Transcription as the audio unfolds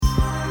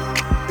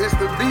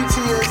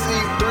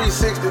BTSE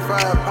 365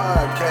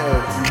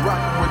 podcast. You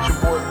rockin' with your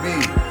boy B.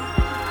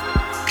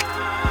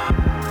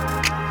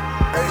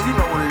 Hey, you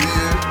know what it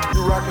is.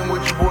 You rockin'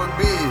 with your boy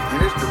B.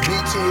 And it's the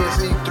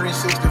BTSE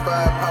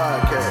 365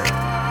 podcast.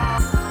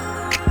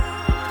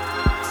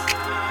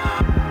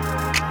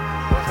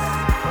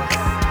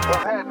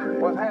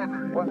 What's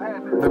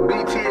happening? The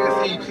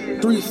BTSE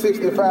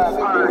 365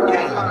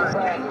 podcast.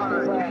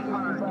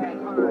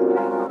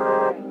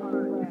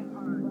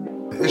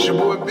 It's your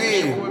boy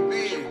B.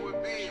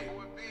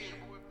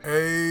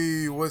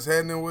 Hey, what's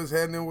happening?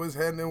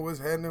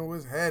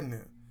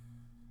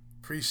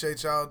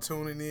 Appreciate y'all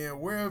tuning in,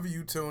 wherever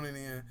you tuning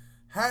in,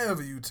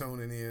 however you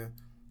tuning in.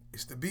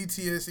 It's the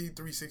BTSE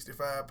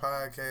 365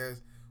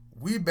 podcast.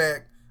 We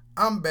back.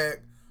 I'm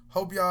back.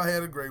 Hope y'all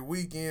had a great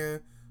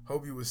weekend.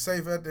 Hope you was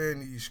safe out there in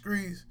these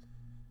streets.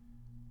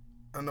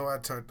 I know I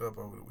turned up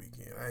over the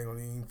weekend. I ain't gonna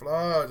even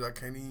flaunt. I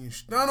can't even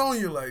stun on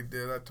you like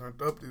that. I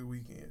turned up this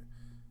weekend.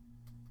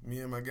 Me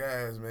and my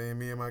guys,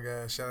 man.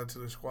 Shout out to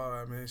the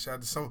squad, man. Shout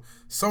out to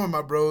some of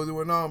my bros. It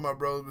wasn't all my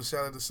bros, but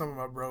shout out to some of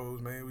my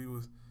bros, man. We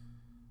was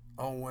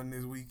on one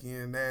this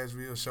weekend.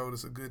 Nashville showed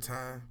us a good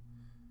time.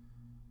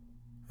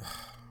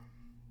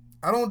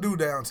 I don't do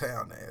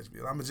downtown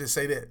Nashville. I'm going to just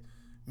say that.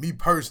 Me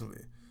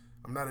personally,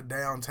 I'm not a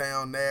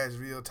downtown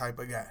Nashville type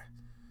of guy.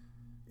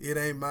 It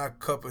ain't my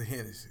cup of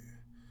Hennessy.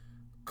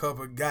 Cup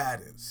of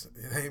guidance.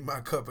 It ain't my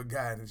cup of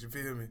guidance, you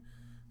feel me?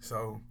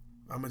 So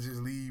I'm going to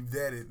just leave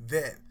that at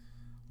that.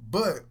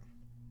 But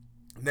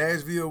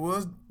Nashville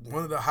was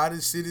one of the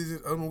hottest cities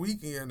on the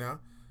weekend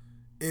now.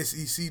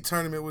 SEC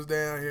tournament was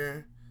down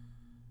here.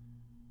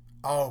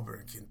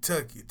 Auburn,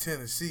 Kentucky,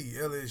 Tennessee,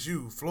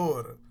 LSU,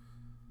 Florida,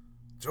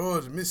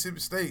 Georgia, Mississippi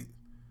State.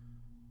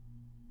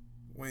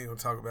 We ain't going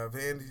to talk about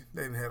Vandy.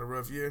 They didn't have a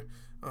rough year,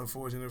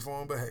 unfortunately for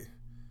them. But, hey,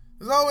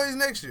 there's always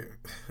next year.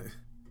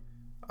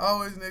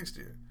 Always next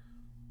year.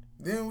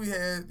 Then we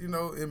had, in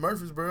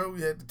Murfreesboro,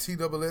 we had the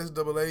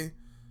TSSAA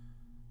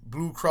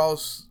Blue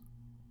Cross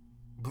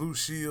Blue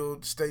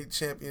Shield State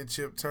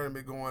Championship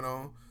tournament going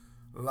on.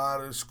 A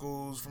lot of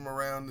schools from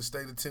around the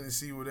state of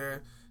Tennessee were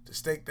there to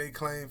stake their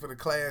claim for the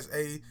Class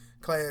A,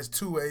 Class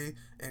 2A,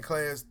 and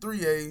Class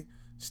 3A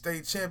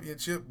state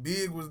championship.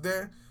 Big was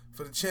there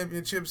for the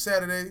championship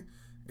Saturday.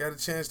 Got a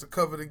chance to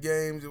cover the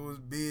games. It was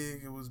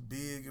big.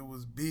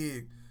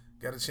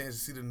 Got a chance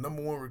to see the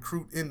number one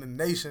recruit in the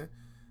nation,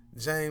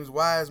 James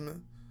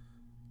Wiseman,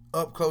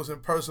 up close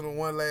and personal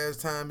one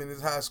last time in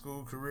his high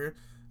school career.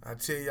 I'll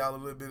tell y'all a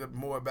little bit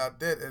more about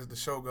that as the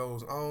show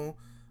goes on.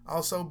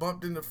 Also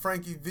bumped into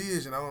Frankie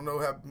Vision. I don't know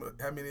how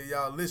many of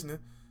y'all listening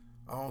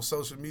on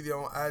social media,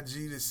 on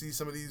IG, to see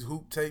some of these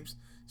hoop tapes,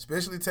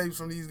 especially tapes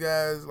from these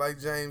guys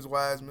like James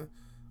Wiseman,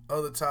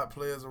 other top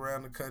players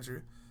around the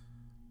country.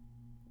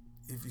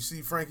 If you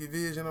see Frankie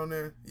Vision on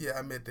there, yeah,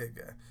 I met that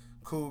guy.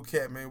 Cool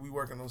cat, man. We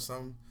working on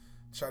something.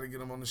 Try to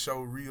get him on the show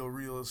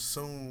real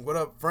soon. What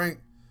up, Frank?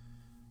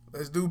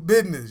 Let's do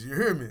business. You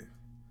hear me?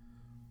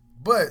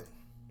 But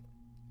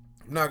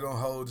I'm not going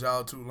to hold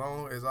y'all too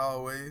long, as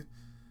always.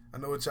 I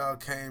know what y'all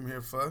came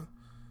here for.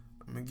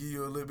 I'm going to give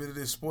you a little bit of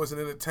this sports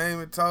and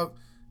entertainment talk,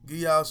 give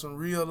y'all some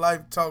real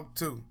life talk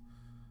too.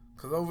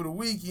 Because over the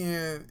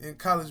weekend in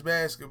college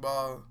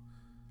basketball,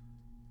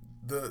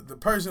 the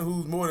person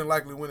who's more than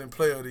likely winning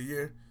player of the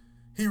year,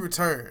 he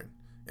returned.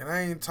 And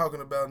I ain't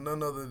talking about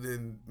none other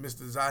than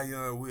Mr.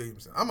 Zion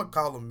Williamson. I'm going to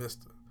call him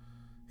Mr.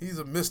 He's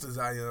a Mr.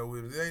 Zion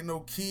Williamson. There ain't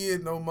no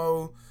kid no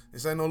more.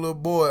 This ain't no little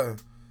boy.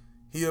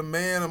 He a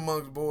man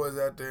amongst boys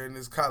out there in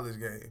this college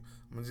game.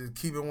 I'm going to just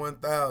keep it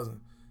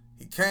 1,000.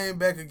 He came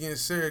back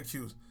against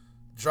Syracuse,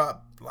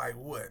 dropped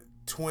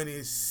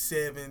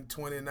 27,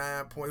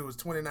 29 points. It was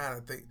 29, I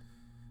think.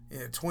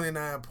 Yeah,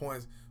 29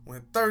 points.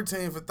 Went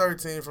 13 for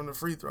 13 from the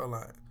free throw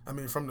line.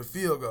 From the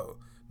field goal.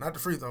 Not the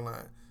free throw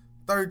line.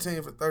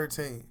 13 for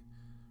 13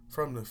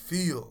 from the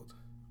field.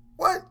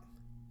 What?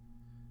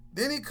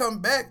 Then he come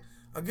back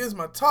against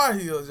my Tar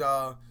Heels,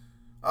 y'all.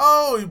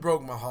 Oh, he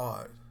broke my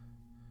heart.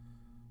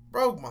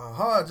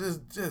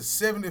 Just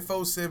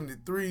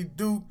 74-73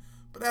 Duke.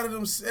 But out of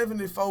them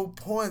 74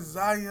 points,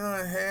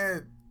 Zion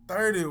had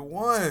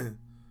 31.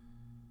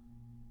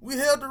 We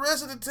held the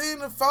rest of the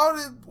team to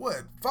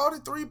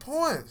 43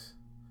 points.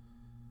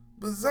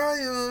 But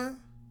Zion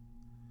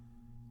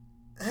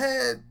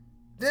had,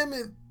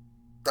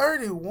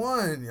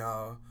 31,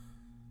 y'all.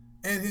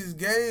 And his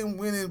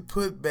game-winning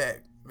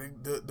putback,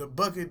 the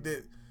bucket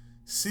that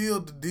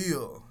sealed the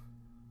deal.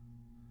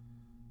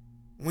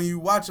 When you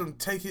watch him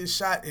take his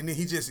shot and then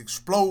he just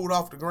explode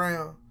off the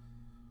ground.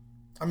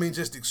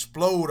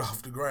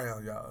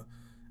 Y'all.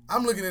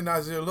 I'm looking at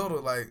Nasir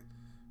Little like,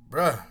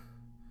 bruh,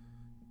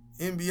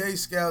 NBA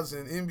scouts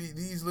and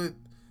these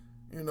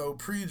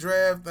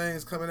pre-draft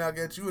things coming out,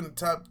 got you in the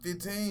top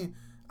 15.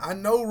 I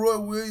know Roy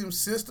Williams'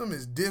 system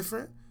is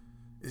different.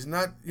 It's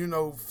not,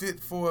 fit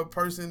for a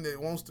person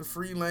that wants to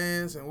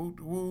freelance and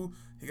woo.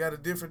 He got a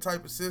different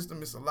type of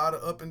system. It's a lot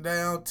of up and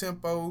down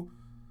tempo,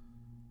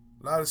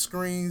 a lot of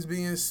screens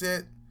being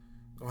set.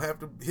 Gonna have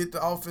to hit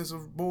the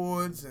offensive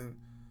boards, and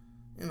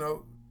he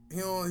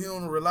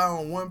don't rely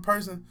on one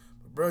person.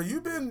 bro,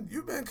 you've been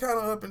kind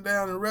of up and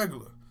down and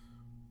regular.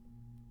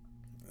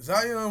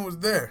 Zion was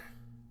there.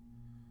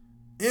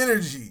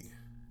 Energy.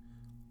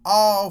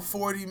 All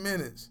 40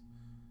 minutes.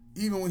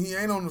 Even when he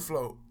ain't on the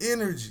floor.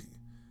 Energy.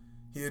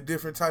 He a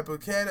different type of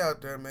cat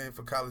out there, man,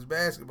 for college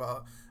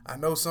basketball. I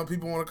know some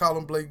people want to call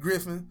him Blake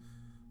Griffin.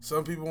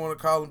 Some people want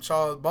to call him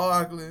Charles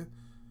Barkley.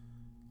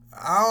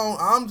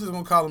 I'm just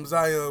going to call him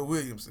Zion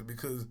Williamson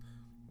because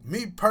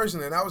me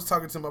personally, and I was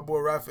talking to my boy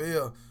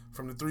Raphael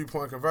from the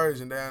three-point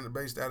conversion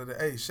based out of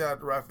the A. Shout out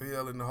to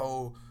Raphael and the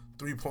whole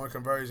three-point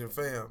conversion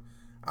fam.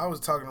 I was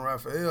talking to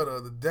Raphael the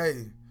other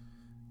day,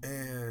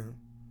 and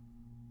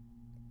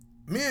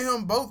me and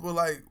him both were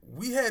like,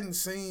 we hadn't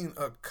seen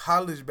a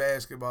college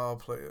basketball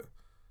player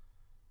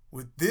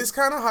with this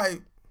kind of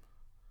hype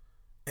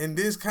and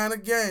this kind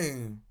of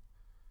game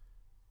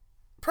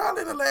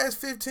probably in the last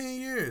 15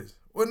 years.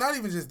 Well, not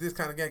even just this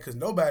kind of game, because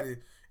nobody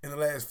in the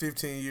last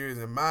 15 years,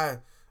 in my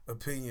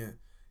opinion,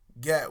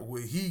 got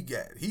what he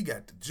got. He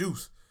got the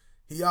juice.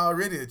 He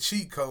already a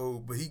cheat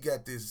code, but he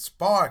got this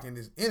spark and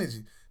this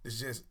energy that's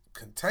just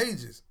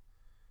contagious.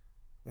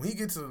 When he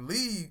gets to the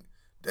league,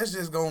 that's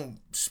just going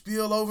to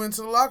spill over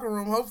into the locker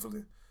room,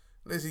 hopefully.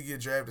 Unless he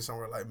get drafted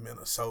somewhere like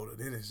Minnesota.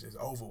 Then it's just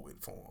over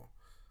with for him.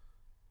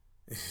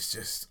 It's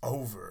just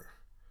over.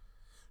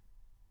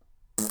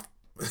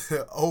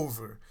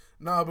 Over.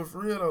 Nah, but for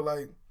real though,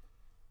 like,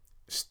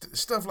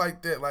 stuff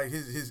like that, like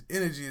his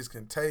energy is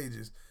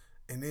contagious.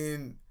 And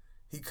then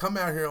he come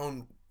out here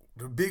on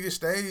the biggest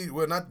stage,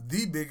 well, not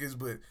the biggest,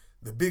 but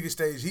the biggest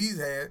stage he's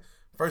had.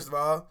 First of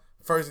all,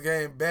 first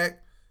game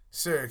back,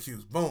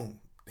 Syracuse, boom,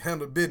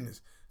 handle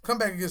business. Come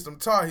back against them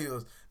Tar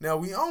Heels. Now,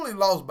 we only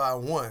lost by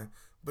 1,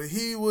 but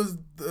he was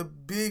the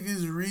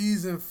biggest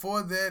reason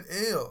for that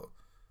L.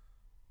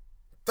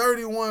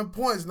 31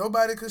 points.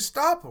 Nobody could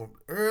stop him.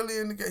 Early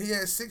in the game, he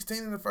had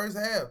 16 in the first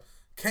half.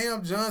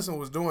 Cam Johnson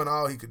was doing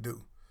all he could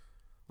do.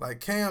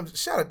 Like,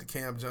 shout out to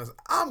Cam Johnson.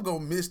 I'm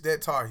going to miss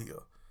that Tar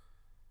Heel.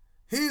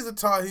 He's a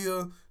Tar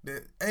Heel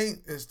that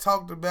ain't as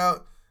talked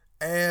about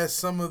as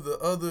some of the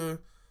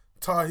other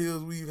Tar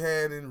Heels we've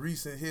had in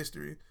recent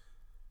history.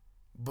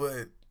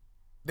 But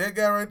that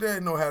guy right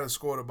there know how to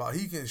score the ball.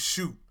 He can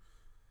shoot.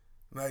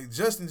 Like,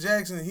 Justin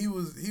Jackson, he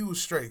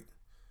was straight.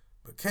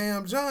 But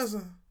Cam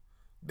Johnson,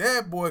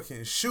 that boy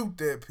can shoot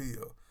that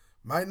pill.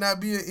 Might not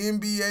be an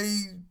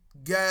NBA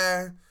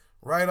guy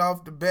right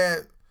off the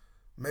bat.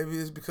 Maybe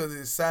it's because of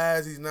his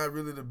size. He's not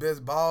really the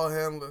best ball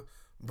handler.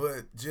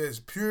 But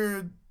just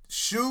pure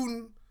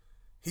shooting,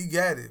 he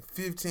got it.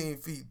 15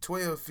 feet,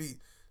 12 feet,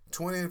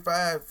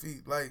 25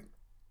 feet. Like,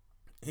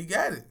 he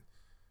got it.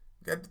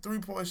 Got the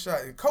three-point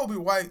shot. And Kobe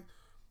White,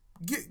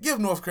 give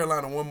North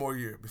Carolina one more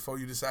year before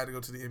you decide to go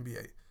to the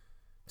NBA.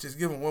 Just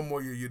give him one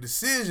more year. Your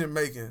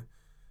decision-making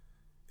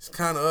is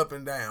kind of up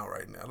and down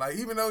right now. Like,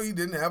 even though he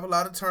didn't have a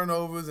lot of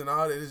turnovers and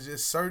all that, it's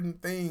just certain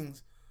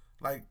things.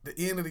 Like, the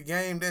end of the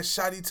game, that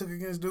shot he took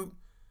against Duke,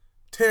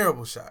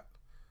 terrible shot.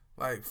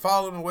 Like,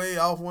 falling away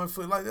off one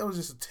foot. Like, that was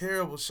just a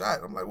terrible shot.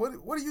 I'm like, what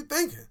are you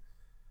thinking?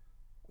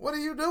 What are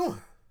you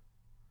doing?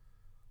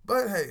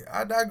 But, hey,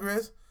 I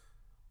digress.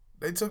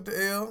 They took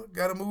the L,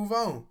 got to move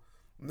on.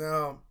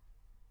 Now,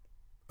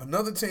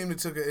 another team that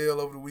took an L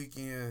over the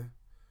weekend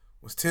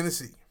was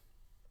Tennessee.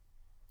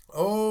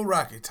 Oh,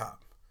 Rocky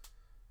Top.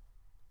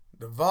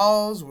 The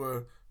Vols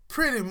were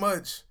pretty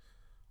much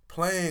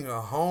playing a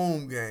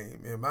home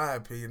game, in my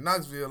opinion.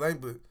 Knoxville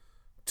ain't but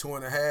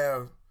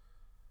 2.5,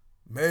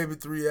 maybe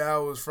 3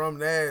 hours from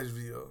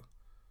Nashville.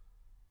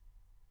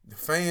 The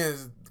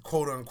fans,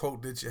 quote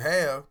unquote, that you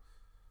have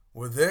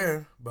were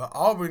there, but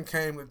Auburn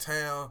came to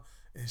town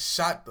and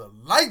shot the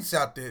lights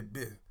out that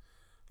bitch.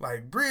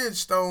 Like,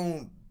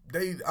 Bridgestone,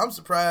 I'm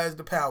surprised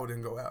the power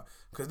didn't go out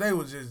because they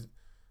was just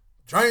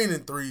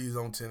draining threes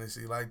on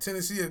Tennessee. Like,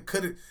 Tennessee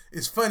could have.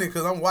 It's funny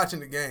because I'm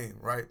watching the game,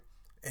 right?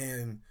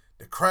 And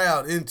the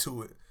crowd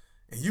into it.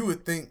 And you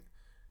would think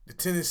the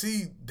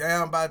Tennessee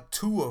down by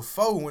 2 or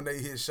 4 when they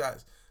hit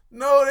shots.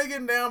 No, they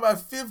getting down by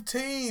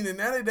 15, and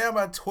now they down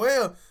by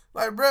 12.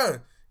 Like,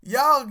 bruh,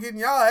 y'all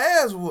getting y'all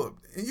ass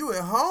whooped, and you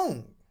at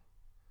home.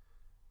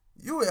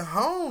 You at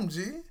home,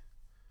 G.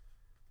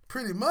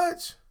 Pretty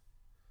much.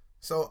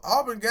 So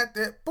Auburn got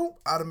that, boom,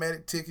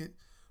 automatic ticket.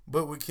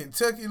 But with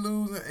Kentucky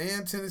losing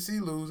and Tennessee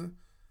losing,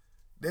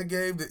 that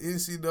gave the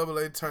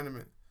NCAA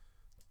tournament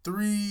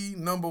 3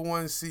 number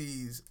 1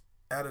 seeds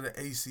out of the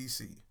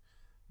ACC.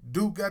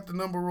 Duke got the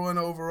number 1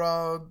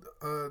 overall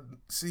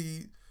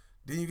seed.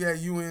 Then you got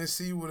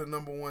UNC with a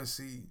number 1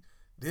 seed.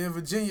 Then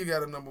Virginia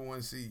got a number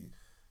 1 seed.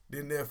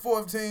 Then their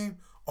 4th team,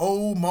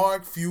 old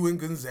Mark Few and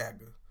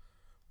Gonzaga.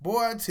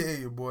 Boy, I tell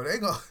you, boy,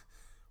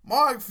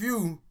 Mark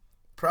Few,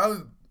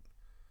 probably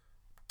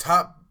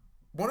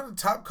one of the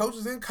top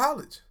coaches in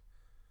college.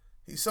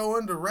 He's so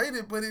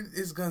underrated, but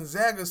it's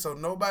Gonzaga, so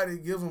nobody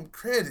give him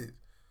credit.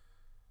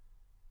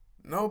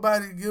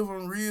 Nobody give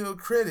him real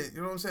credit.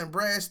 You know what I'm saying?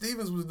 Brad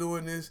Stevens was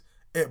doing this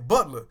at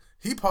Butler.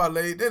 He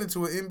parlayed that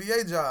into an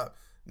NBA job.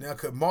 Now,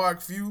 could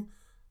Mark Few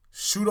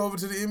shoot over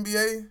to the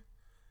NBA?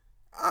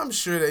 I'm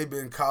sure they've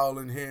been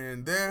calling here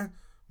and there,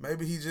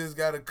 Maybe he just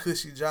got a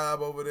cushy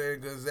job over there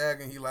in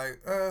Gonzaga and he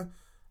like,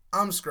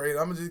 I'm straight.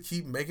 I'm going to just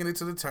keep making it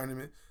to the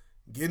tournament,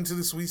 getting to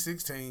the Sweet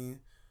 16,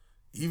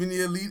 even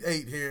the Elite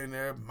 8 here and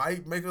there.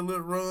 Might make a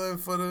little run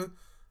for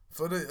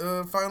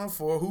the Final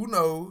Four. Who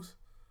knows?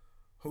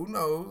 Who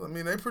knows? I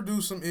mean, they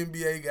produce some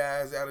NBA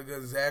guys out of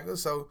Gonzaga,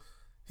 so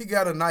he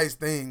got a nice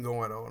thing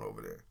going on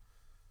over there.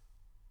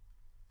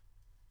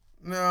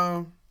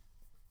 Now,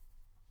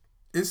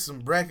 it's some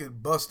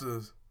bracket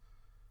busters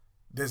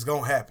that's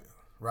going to happen,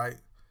 right?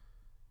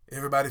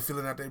 Everybody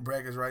filling out their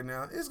brackets right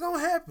now. It's going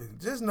to happen.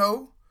 Just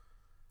know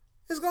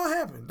it's going to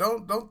happen.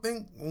 Don't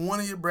think one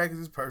of your brackets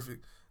is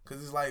perfect,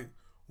 because it's like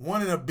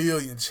 1 in a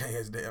billion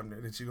chance damn near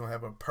that you're going to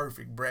have a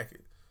perfect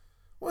bracket.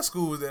 What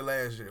school was that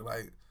last year?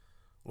 Like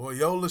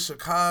Loyola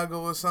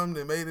Chicago or something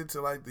that made it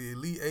to like the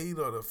Elite 8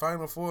 or the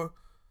Final Four?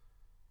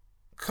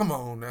 Come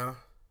on now.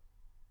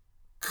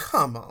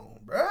 Come on,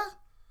 bruh.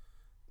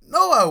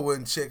 No, I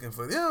wasn't checking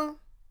for them.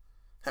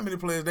 How many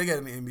players they got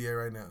in the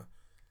NBA right now?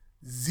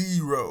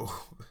 0.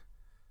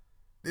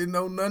 Didn't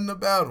know nothing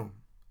about them.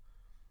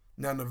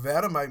 Now,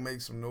 Nevada might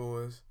make some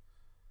noise,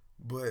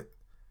 but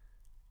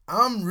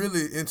I'm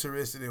really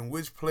interested in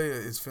which player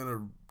is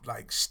finna,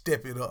 like,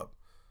 step it up.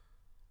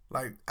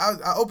 Like,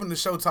 I opened the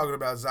show talking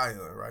about Zion,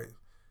 right?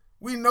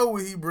 We know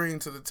what he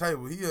brings to the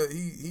table.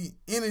 He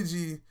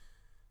energy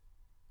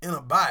in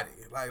a body.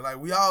 Like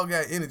we all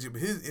got energy,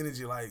 but his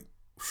energy, like,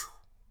 whew,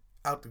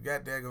 out the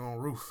goddamn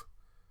roof.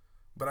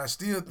 But I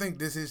still think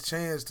this is his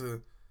chance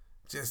to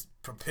just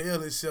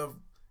propel himself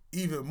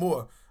even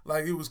more.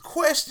 Like, it was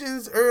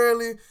questions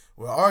early.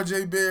 Well,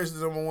 RJ Barrett's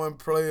the number 1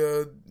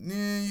 player.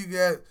 Then you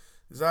got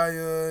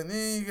Zion.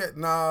 Then you got,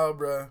 nah,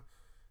 bruh.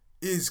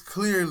 It's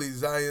clearly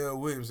Zion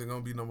Williamson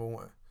going to be number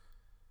 1.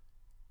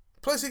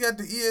 Plus, he got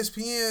the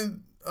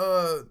ESPN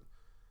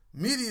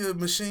media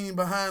machine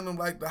behind him.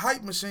 Like, the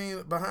hype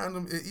machine behind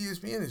him at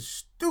ESPN is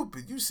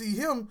stupid. You see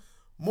him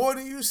more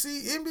than you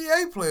see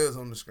NBA players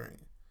on the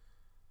screen.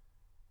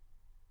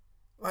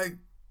 Like,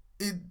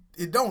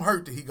 it don't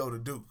hurt that he go to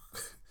Duke.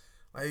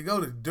 Like, he go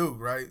to Duke,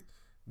 right?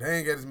 They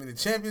ain't got as many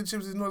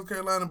championships as North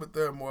Carolina, but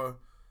they're a more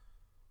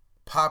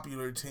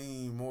popular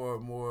team,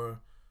 more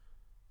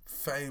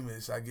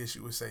famous, I guess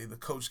you would say. The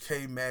Coach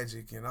K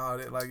Magic and all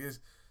that. Like,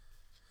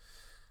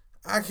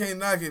 I can't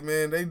knock it,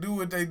 man. They do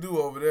what they do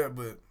over there,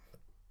 but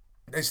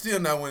they still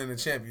not winning the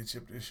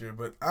championship this year.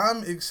 But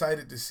I'm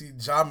excited to see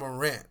Ja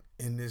Morant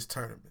in this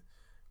tournament.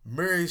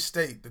 Murray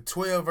State, the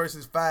 12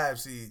 versus 5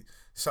 seed.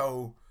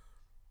 So,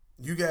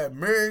 you got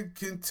Murray,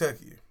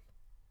 Kentucky.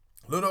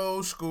 Little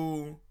old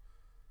school,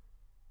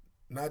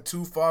 not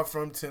too far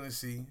from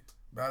Tennessee,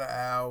 about an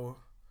hour.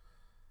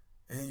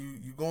 And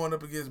you going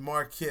up against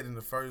Marquette in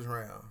the first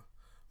round.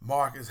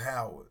 Marcus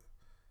Howard.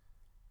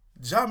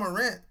 Ja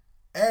Morant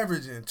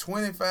averaging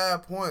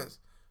 25 points,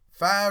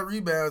 5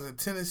 rebounds, and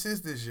 10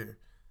 assists this year.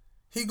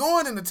 He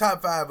going in the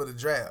top 5 of the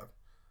draft.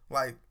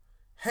 Like,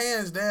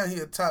 hands down, he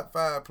a top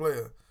 5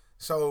 player.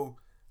 So,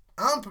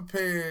 I'm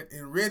prepared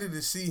and ready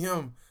to see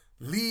him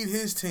lead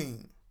his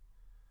team.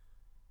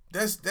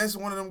 That's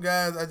one of them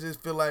guys I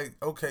just feel like,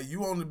 okay,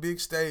 you on the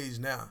big stage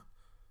now.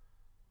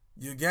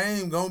 Your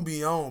game gonna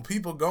be on.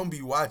 People gonna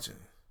be watching.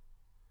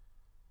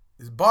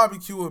 This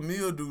barbecue or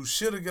meal dude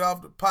should have get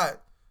off the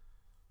pot.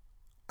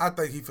 I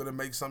think he finna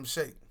make something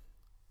shake.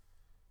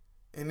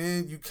 And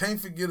then you can't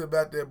forget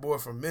about that boy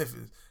from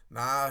Memphis.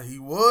 Nah, he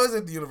was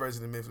at the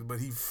University of Memphis, but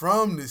he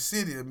from the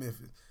city of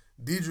Memphis.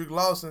 Dedrick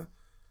Lawson,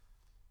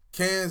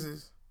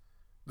 Kansas,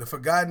 the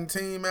forgotten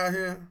team out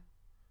here.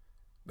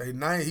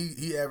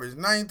 He averaged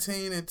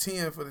 19 and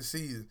 10 for the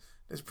season.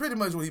 That's pretty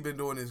much what he been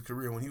doing in his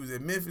career. When he was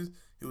at Memphis,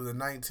 he was a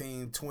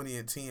 19, 20,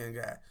 and 10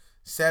 guy.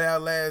 Sat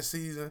out last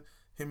season.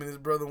 Him and his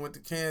brother went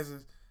to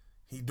Kansas.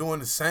 He doing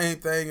the same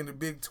thing in the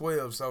Big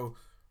 12. So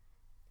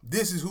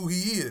this is who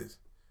he is.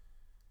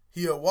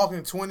 He a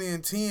walking 20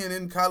 and 10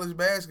 in college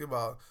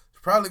basketball.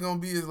 It's probably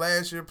going to be his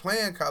last year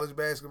playing college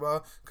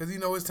basketball because he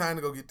know it's time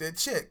to go get that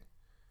check.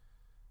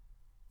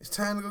 It's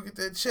time to go get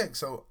that check.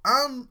 So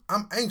I'm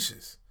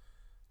anxious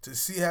to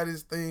see how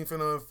this thing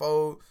finna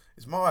unfold.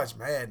 It's March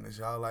Madness,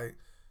 y'all. Like,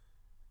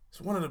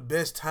 it's one of the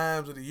best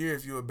times of the year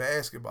if you're a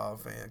basketball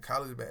fan,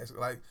 college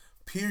basketball, like,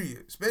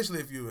 period. Especially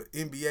if you're an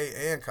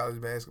NBA and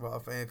college basketball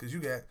fan, because you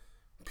got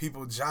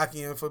people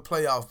jockeying for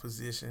playoff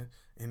position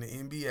in the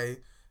NBA.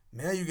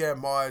 Now you got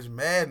March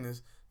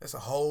Madness. That's a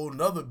whole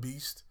nother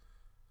beast.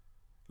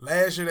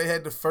 Last year they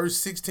had the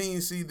first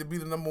 16 seed to be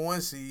the number 1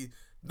 seed.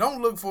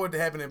 Don't look for it to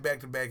happen in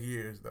back-to-back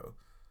years, though.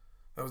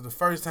 That was the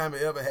first time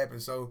it ever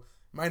happened, so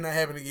might not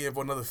happen again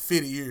for another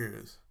 50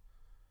 years.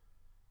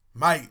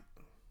 Might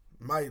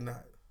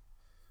not.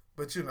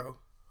 But, you know,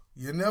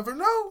 you never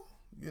know.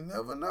 You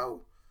never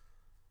know.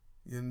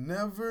 You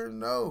never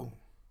know.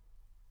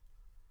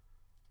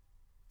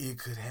 It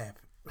could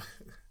happen.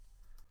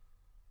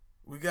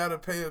 We got to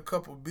pay a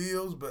couple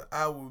bills, but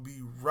I will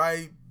be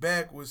right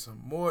back with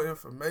some more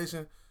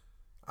information.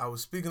 I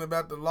was speaking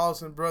about the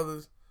Lawson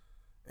brothers,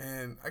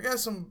 and I got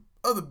some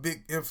other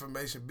big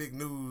information, big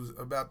news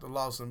about the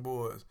Lawson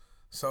boys.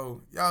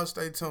 So y'all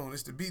stay tuned.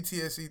 It's the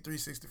BTSE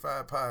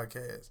 365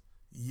 podcast.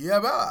 Yeah,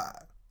 bye.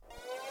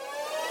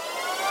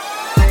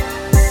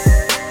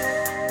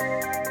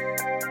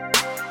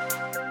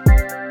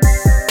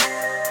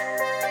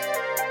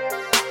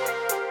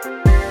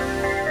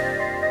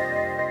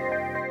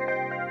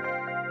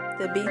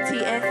 The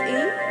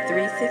BTSE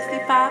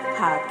 365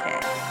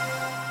 podcast.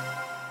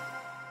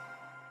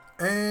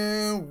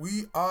 And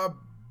we are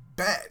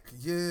back.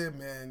 Yeah,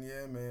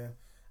 man.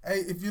 Hey,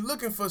 if you're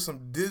looking for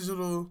some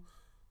digital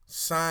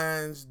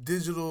signs,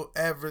 digital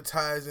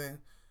advertising,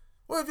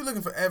 well, if you're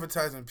looking for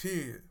advertising,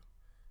 period,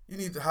 you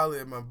need to holler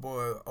at my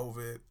boy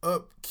over at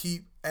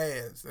Upkeep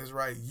Ads. That's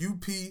right,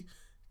 UPKEEP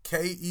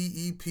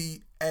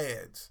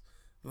Ads.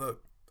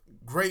 Look,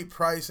 great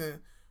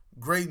pricing,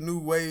 great new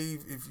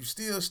wave. If you're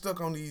still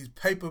stuck on these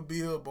paper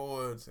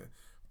billboards and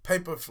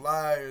paper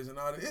flyers and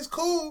all that, it's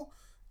cool.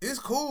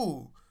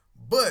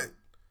 But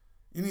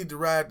you need to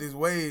ride this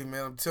wave,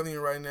 man. I'm telling you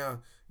right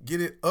now. Get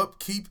it,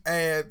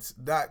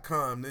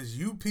 upkeepads.com. That's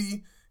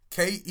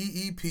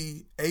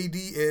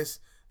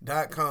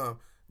UPKEEPADS.com.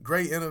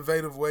 Great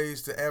innovative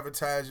ways to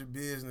advertise your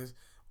business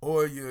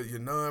or your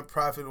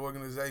nonprofit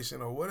organization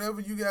or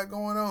whatever you got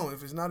going on.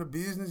 If it's not a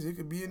business, it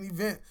could be an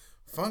event,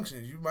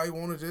 functions. You might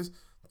want to just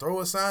throw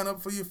a sign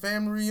up for your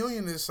family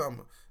reunion this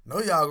summer. Know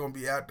y'all going to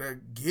be out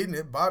there getting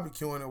it,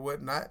 barbecuing and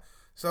whatnot.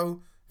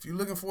 So if you're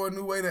looking for a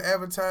new way to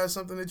advertise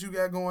something that you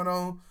got going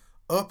on,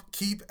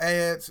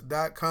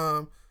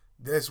 upkeepads.com.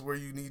 That's where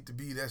you need to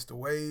be. That's the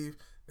wave.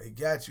 They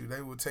got you.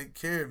 They will take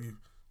care of you.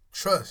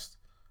 Trust.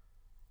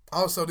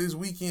 Also, this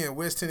weekend,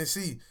 West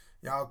Tennessee,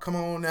 y'all come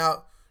on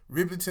out.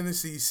 Ripley,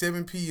 Tennessee,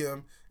 7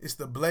 p.m. It's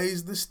the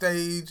Blaze the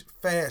Stage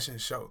Fashion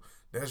Show.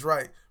 That's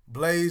right.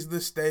 Blaze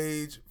the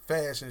Stage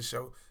Fashion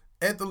Show.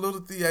 At the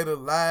Little Theater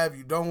live.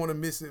 You don't want to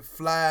miss it.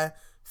 Fly.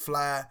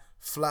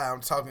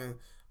 I'm talking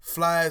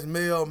flies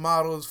male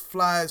models,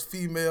 flies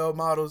female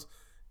models.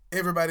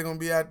 Everybody going to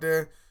be out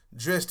there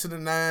dressed to the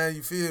nine.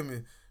 You feel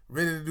me?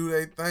 Ready to do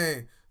their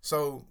thing.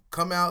 So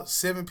come out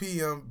 7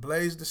 p.m.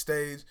 Blaze the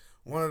Stage.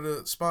 One of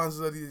the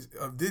sponsors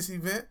of this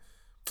event,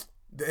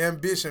 the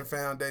Ambition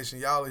Foundation.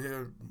 Y'all will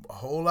hear a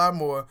whole lot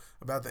more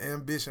about the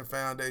Ambition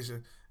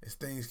Foundation as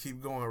things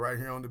keep going right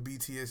here on the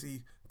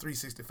BTSE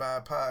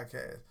 365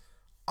 podcast.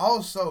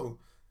 Also,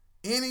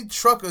 any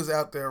truckers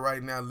out there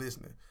right now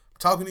listening, I'm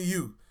talking to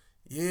you.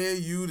 Yeah,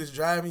 you that's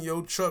driving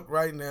your truck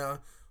right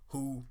now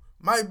who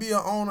might be an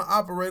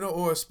owner-operator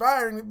or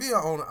aspiring to be an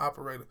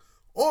owner-operator.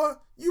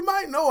 Or you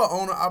might know an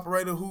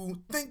owner-operator who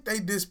think they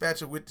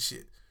dispatcher with the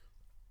shit.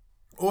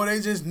 Or they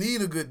just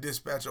need a good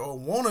dispatcher or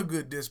want a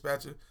good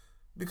dispatcher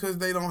because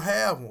they don't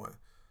have one.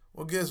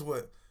 Well, guess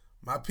what?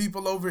 My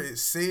people over at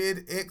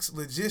CEDX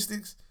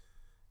Logistics,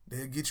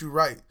 they'll get you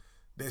right.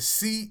 That's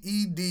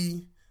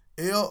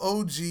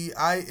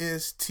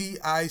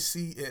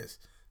CEDLOGISTICS.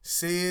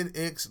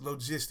 CEDX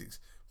Logistics.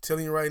 I'm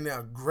telling you right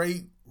now,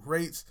 great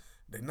rates.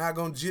 They're not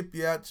going to jip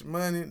you out your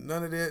money,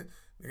 none of that.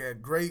 They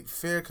got great,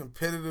 fair,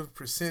 competitive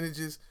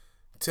percentages.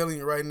 I'm telling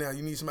you right now,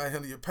 you need somebody to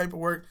handle your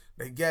paperwork.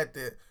 They got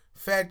that.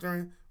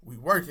 Factoring, we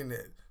working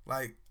that.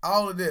 Like,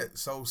 all of that.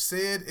 So,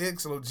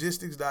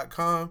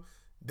 CEDXLogistics.com,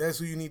 that's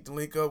who you need to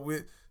link up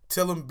with.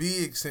 Tell them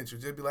Big sent you.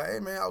 Just be like, hey,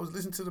 man, I was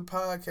listening to the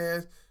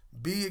podcast.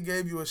 Big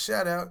gave you a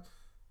shout-out.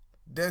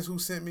 That's who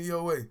sent me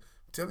your way. I'm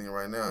telling you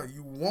right now,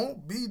 you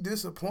won't be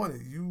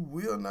disappointed. You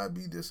will not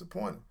be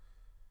disappointed.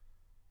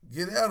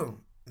 Get at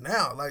them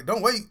now. Like,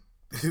 don't wait.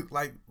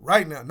 Like,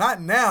 right now.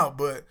 Not now,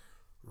 but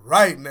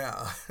right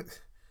now.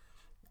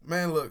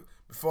 Man, look,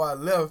 before I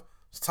left,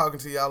 I was talking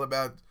to y'all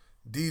about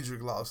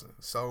Dedrick Lawson.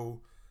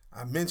 So,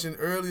 I mentioned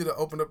earlier to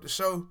open up the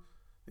show,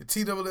 the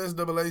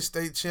TSSAA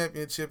State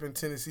Championship in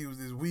Tennessee was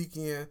this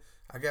weekend.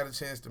 I got a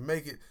chance to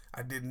make it.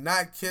 I did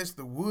not catch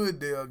the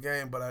Wooddale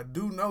game, but I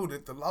do know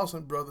that the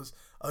Lawson brothers,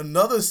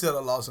 another set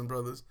of Lawson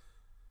brothers,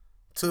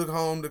 took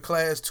home the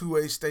Class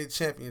 2A State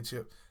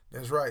Championship.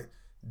 That's right.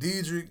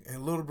 Dedrick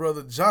and little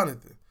brother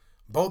Jonathan.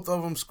 Both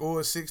of them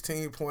scored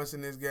 16 points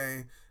in this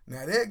game.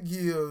 Now that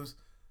gives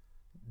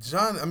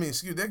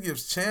that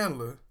gives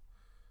Chandler.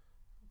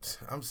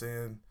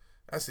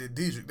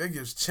 Dedrick. That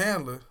gives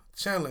Chandler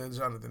and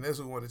Jonathan. That's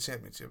who won the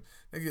championship.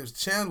 That gives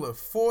Chandler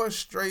 4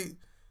 straight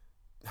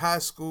high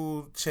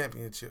school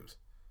championships.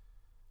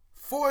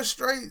 4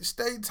 straight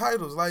state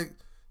titles. Like,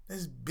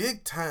 that's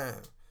big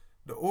time.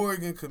 The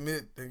Oregon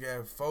commit, they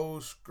got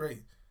 4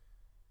 straight.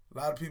 A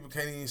lot of people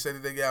can't even say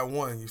that they got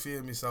 1. You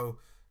feel me? So,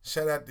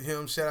 shout out to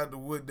him. Shout out to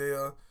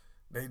Wooddale.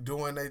 They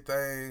doing their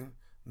thing.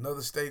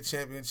 Another state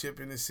championship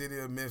in the city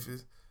of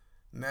Memphis.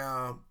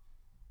 Now,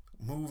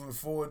 moving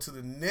forward to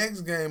the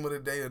next game of the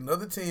day,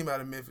 another team out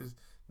of Memphis.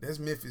 That's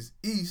Memphis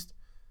East.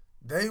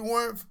 They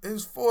weren't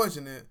as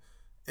fortunate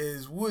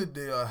as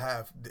Wooddale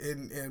have.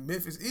 And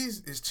Memphis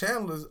East is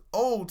Chandler's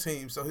old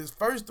team. So his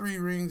first 3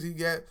 rings he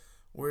got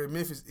were at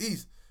Memphis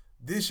East.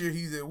 This year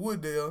he's at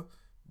Wooddale.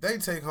 They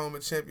take home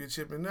a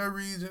championship in their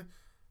region.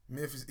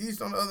 Memphis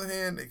East, on the other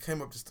hand, they came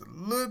up just a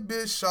little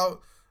bit short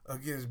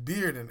against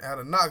Bearden out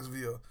of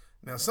Knoxville.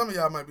 Now, some of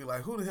y'all might be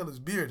like, who the hell is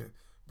Bearden?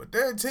 But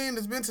they're a team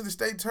that's been to the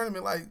state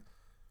tournament like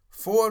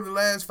 4 of the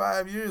last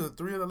 5 years or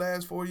 3 of the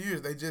last 4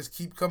 years, they just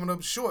keep coming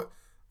up short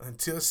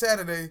until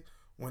Saturday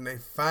when they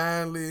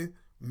finally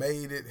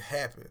made it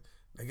happen.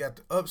 They got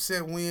the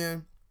upset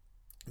win,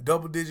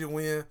 double-digit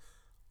win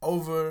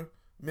over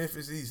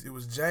Memphis East. It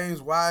was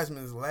James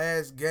Wiseman's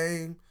last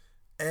game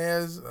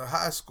as a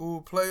high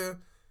school player.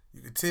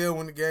 You could tell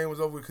when the game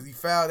was over because he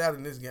fouled out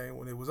in this game.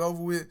 When it was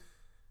over with,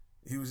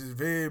 he was just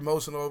very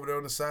emotional over there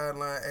on the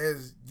sideline,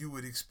 as you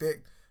would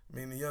expect. I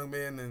mean, the young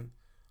man then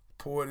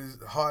poured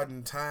his heart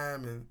and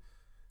time and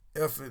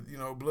effort,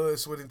 blood,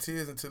 sweat, and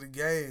tears into the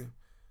game.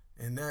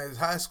 And now his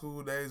high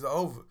school days are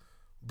over.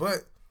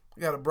 But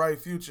he got a bright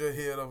future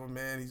ahead of him,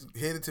 man. He's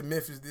headed to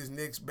Memphis this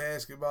next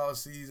basketball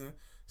season.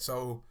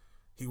 So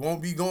he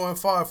won't be going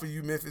far for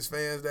you Memphis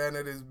fans down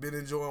there that's been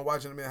enjoying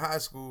watching him in high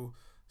school.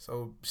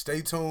 So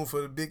stay tuned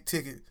for the big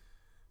ticket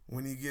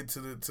when he get to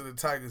the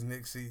Tigers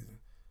next season.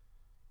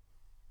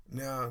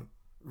 Now,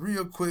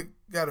 real quick,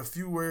 got a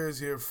few words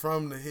here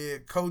from the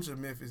head coach of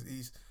Memphis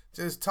East,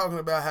 just talking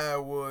about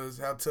how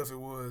tough it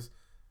was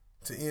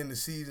to end the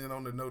season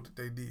on the note that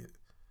they did.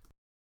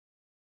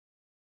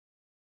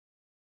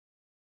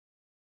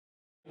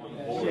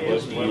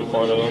 Blessed to be a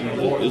part of it.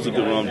 It was a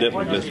good run. I'm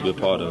definitely blessed to be a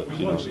part of it.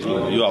 You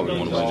always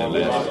want to win that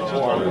last.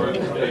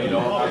 You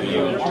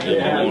want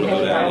to go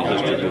down in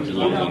history, but you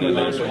want to win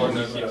that last one.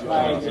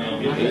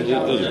 It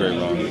was a great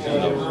run.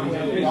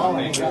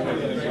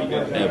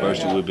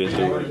 Adversity we've been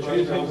through,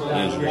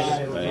 injuries.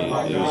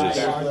 It was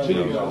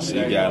just, see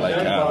a guy like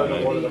Kyle.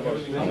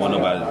 I want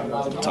nobody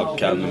to talk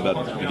to Kyle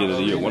about the beginning of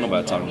the year. I want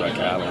nobody talking about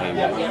Kyle. You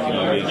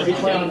know what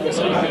I mean?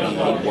 So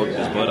he worked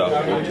his butt off,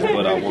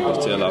 worked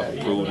his tail off,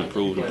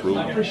 improved.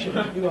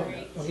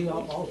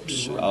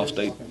 I'll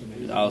stake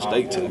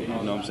to it, you know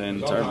what I'm saying, in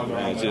the tournament,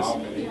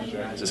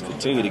 man. Just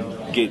continue to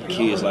get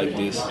kids like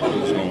this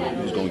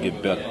who's going to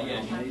get better.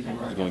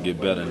 Who's going to get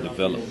better and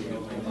develop.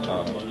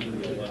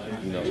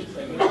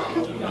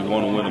 You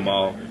want to win them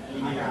all,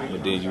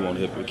 but then you want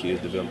to help your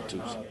kids develop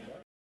too. So.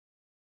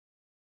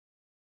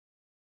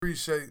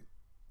 Appreciate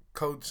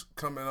Coach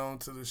coming on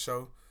to the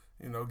show,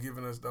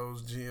 giving us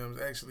those gems.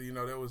 Actually,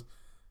 there was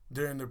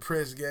during the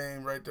press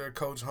game right there,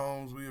 Coach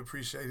Holmes, we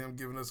appreciate him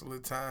giving us a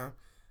little time.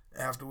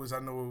 Afterwards, I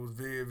know it was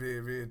very, very,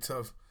 very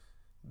tough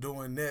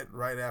doing that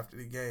right after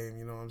the game,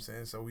 you know what I'm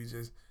saying? So we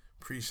just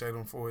appreciate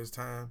him for his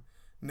time.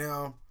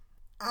 Now,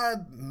 I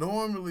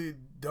normally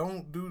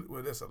don't do,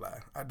 well, that's a lie.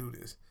 I do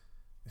this.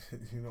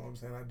 You know what I'm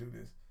saying? I do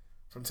this.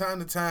 From time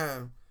to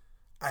time,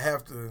 I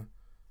have to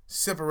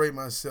separate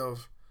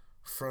myself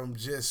from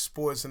just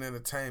sports and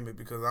entertainment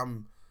because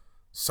I'm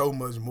so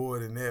much more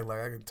than that.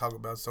 Like, I can talk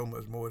about so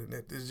much more than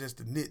that. This is just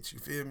a niche, you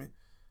feel me?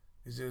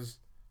 It's just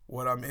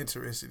what I'm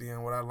interested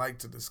in, what I like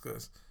to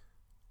discuss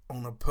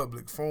on a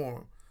public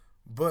forum.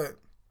 But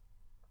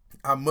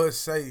I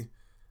must say,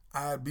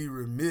 I'd be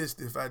remiss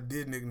if I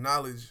didn't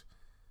acknowledge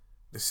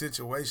the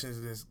situations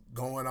that's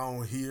going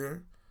on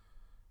here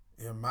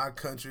in my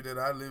country that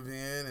I live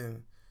in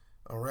and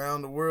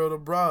around the world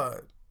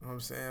abroad. You know what I'm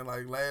saying?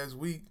 Like last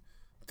week,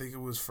 I think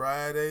it was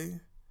Friday,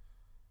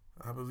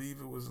 I believe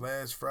it was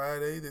last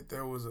Friday, that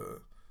there was a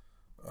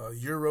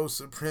Euro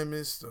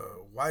supremacist,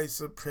 a white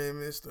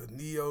supremacist, a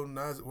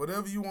neo-Nazi,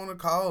 whatever you want to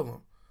call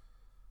them,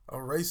 a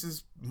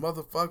racist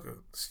motherfucker.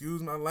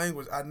 Excuse my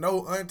language. I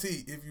know,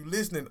 Auntie, if you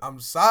listening, I'm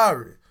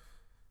sorry.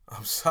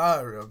 I'm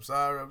sorry.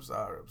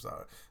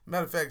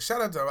 Matter of fact,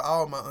 shout out to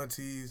all my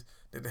aunties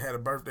that had a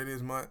birthday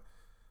this month.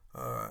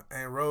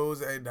 Aunt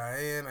Rose, Aunt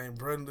Diane, Aunt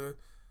Brenda. You know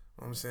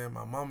what I'm saying?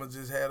 My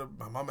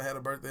mama had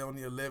a birthday on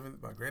the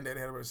 11th. My granddaddy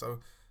had a birthday. So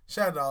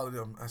shout out to all of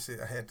them. I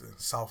said I had to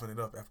soften it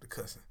up after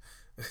cussing.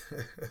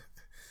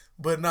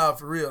 But nah,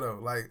 for real though,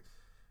 like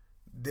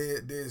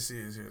dead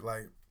serious here.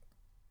 Like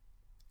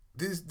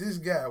this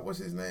guy, what's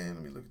his name?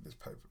 Let me look at this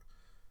paper.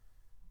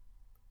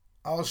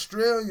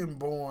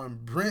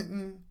 Australian-born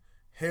Brenton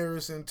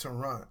Harrison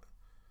Tarrant,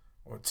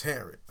 or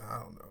Tarrant, I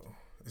don't know.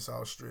 It's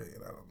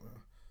Australian, I don't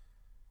know.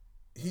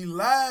 He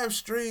live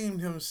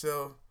streamed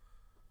himself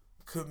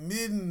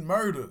committing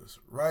murders,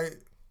 right?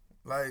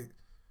 Like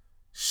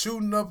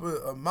shooting up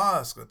a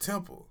mosque, a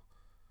temple.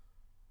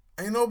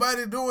 Ain't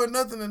nobody doing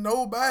nothing to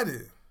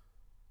nobody.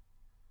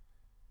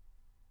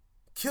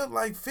 Killed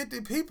like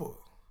 50 people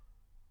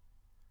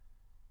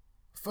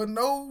for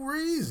no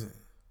reason.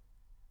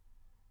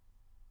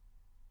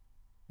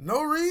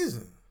 No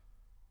reason.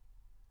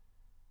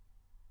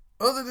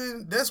 Other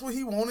than that's what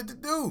he wanted to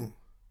do.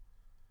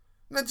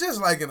 Now,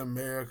 just like in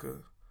America,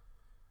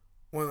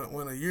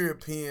 when a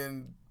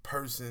European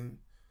person,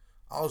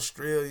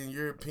 Australian,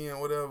 European,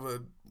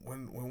 whatever,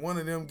 when one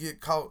of them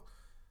get caught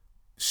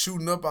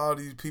shooting up all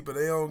these people,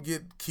 they don't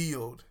get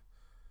killed.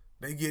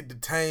 They get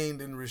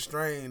detained and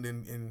restrained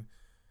and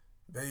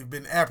they've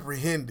been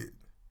apprehended.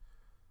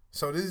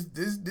 So this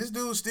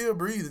dude's still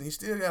breathing. He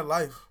still got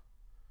life.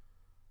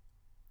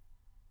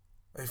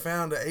 They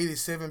found an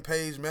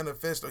 87-page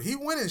manifesto. He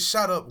went and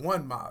shot up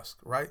one mosque,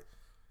 right?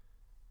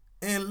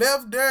 And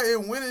left there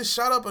and went and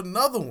shot up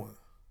another one.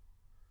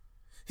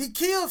 He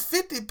killed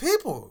 50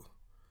 people.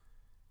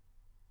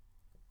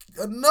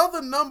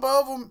 Another number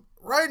of them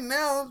right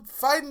now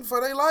fighting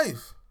for their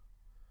life.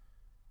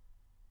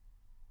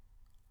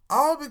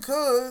 All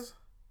because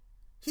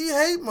he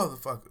hate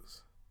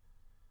motherfuckers.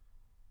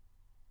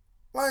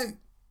 Like,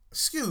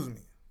 excuse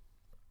me.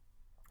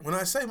 When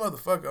I say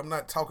motherfucker, I'm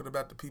not talking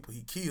about the people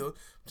he killed.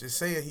 I'm just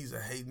saying he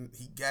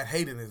got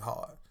hate in his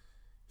heart.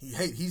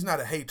 He's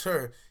not a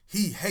hater.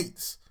 He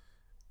hates.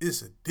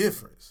 It's a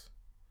difference.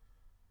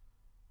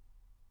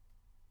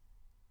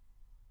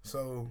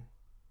 So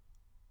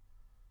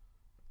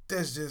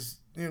that's just,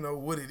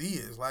 what it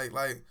is. Like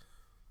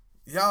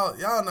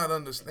y'all not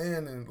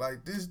understanding.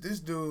 Like this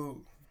dude,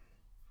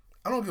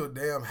 I don't give a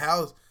damn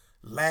how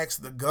lax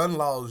the gun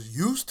laws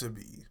used to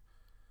be.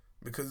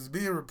 Because it's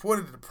being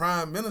reported that the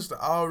prime minister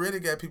already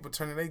got people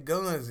turning their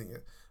guns in.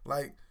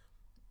 Like,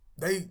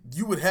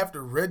 you would have to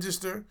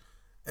register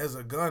as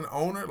a gun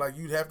owner. Like,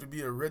 you'd have to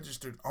be a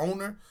registered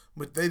owner,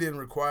 but they didn't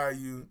require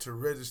you to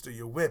register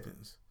your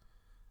weapons.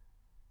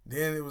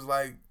 Then it was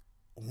like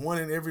 1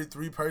 in every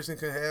 3 person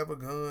can have a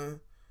gun.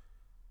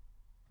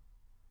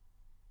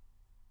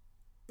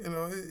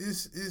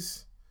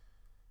 It's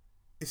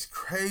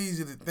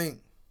crazy to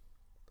think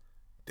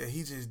that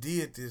he just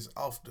did this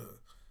off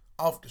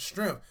the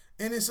strength.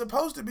 And it's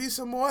supposed to be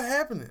some more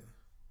happening.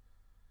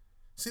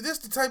 See, this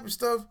the type of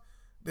stuff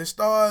that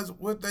starts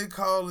what they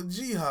call a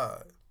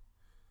jihad.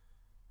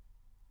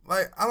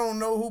 Like, I don't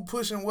know who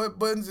pushing what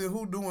buttons and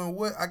who doing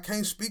what. I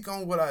can't speak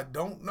on what I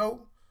don't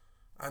know.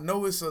 I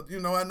know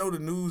I know the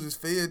news is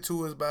fed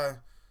to us by,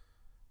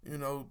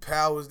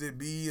 powers that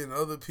be and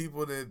other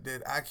people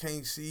that I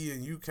can't see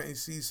and you can't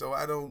see. So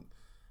I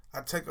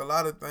take a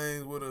lot of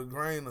things with a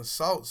grain of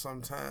salt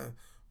sometimes.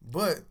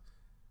 But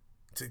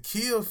to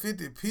kill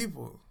 50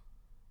 people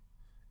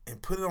and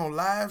put it on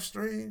live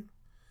stream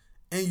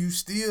and you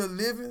still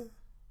living,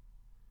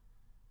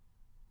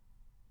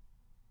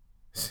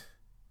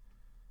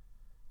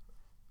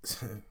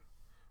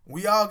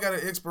 we all got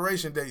an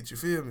expiration date, you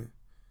feel me?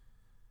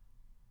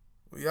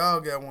 We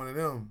all got one of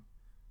them.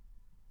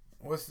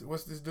 What's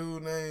this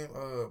dude name?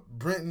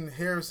 Brenton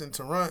Harrison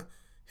Tarrant.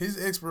 His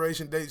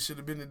expiration date should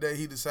have been the day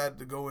he decided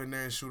to go in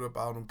there and shoot up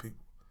all them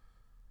people.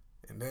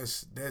 And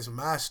that's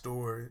my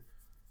story.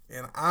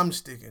 And I'm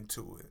sticking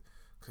to it.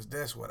 Because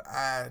that's what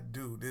I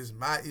do. This is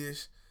my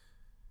ish.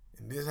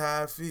 And this is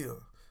how I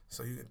feel.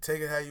 So you can take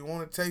it how you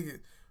want to take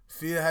it.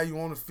 Feel how you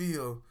want to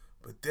feel.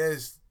 But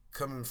that's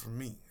coming from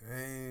me.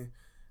 I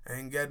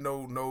ain't got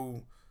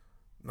no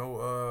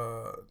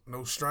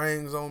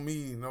strings on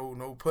me.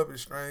 No puppet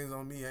strings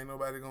on me. Ain't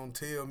nobody gonna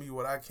tell me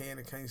what I can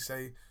and can't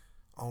say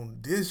on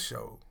this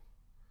show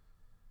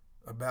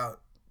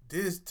about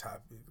this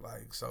topic.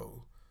 Like,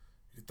 so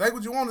you think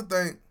what you want to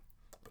think.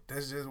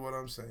 That's just what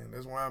I'm saying.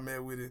 That's why I'm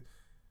at with it.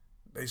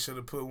 They should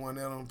have put one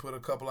in them, put a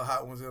couple of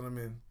hot ones in them,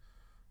 and,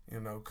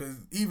 because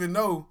even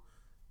though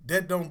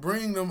that don't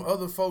bring them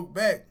other folk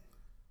back,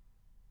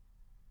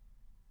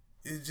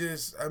 it's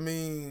just,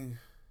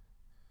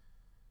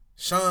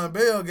 Sean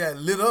Bell got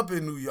lit up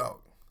in New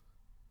York.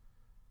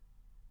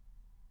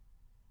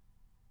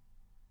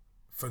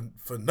 For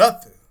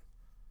nothing.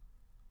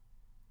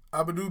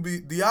 Abdul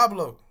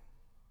Diablo.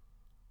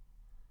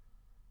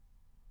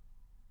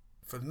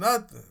 For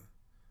nothing.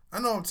 I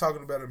know I'm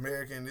talking about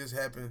America and this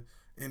happened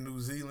in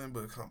New Zealand,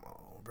 but come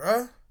on,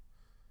 bruh.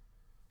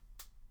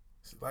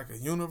 It's like a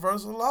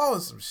universal law or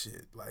some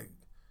shit. Like,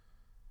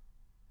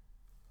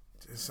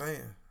 just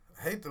saying.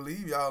 I hate to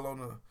leave y'all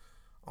on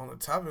a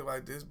topic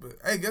like this, but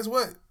hey, guess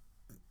what?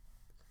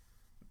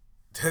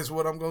 That's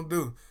what I'm gonna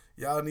do.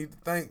 Y'all need to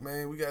think,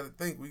 man. We gotta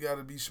think. We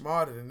gotta be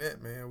smarter than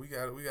that, man. We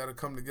gotta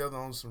come together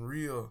on some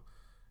real.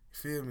 You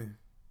feel me?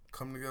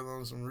 Come together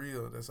on some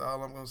real. That's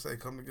all I'm gonna say.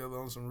 Come together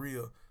on some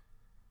real.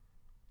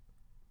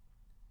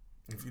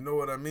 If you know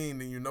what I mean,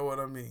 then you know what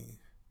I mean.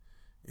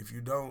 If you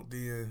don't,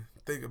 then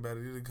think about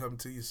it. It'll come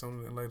to you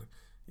sooner than later.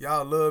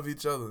 Y'all love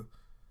each other.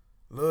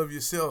 Love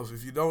yourself.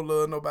 If you don't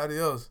love nobody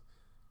else,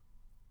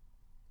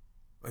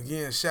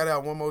 again, shout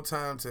out one more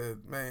time to,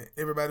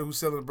 everybody who's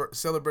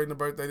celebrating the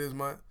birthday this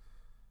month.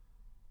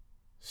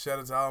 Shout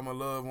out to all my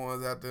loved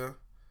ones out there.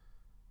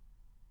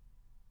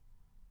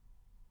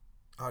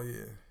 Oh,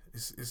 yeah.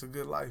 It's a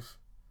good life.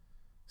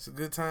 It's a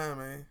good time,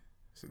 man.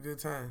 It's a good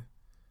time.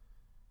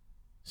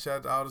 Shout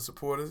out to all the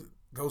supporters.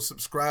 Go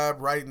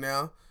subscribe right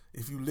now.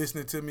 If you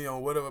listening to me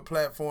on whatever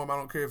platform, I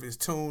don't care if it's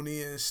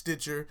TuneIn,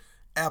 Stitcher,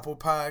 Apple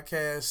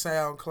Podcasts,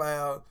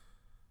 SoundCloud,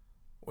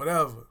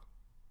 whatever.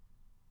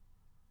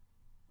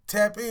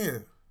 Tap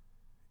in.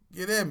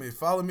 Get at me.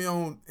 Follow me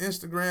on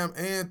Instagram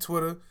and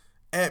Twitter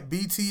at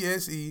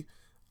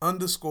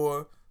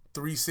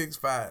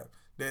BTSE_365.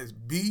 That's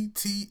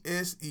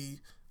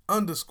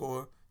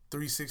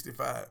BTSE_365.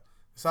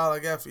 That's all I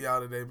got for y'all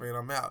today, man.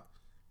 I'm out.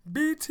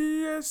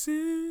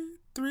 BTSE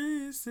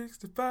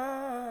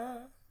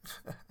 365.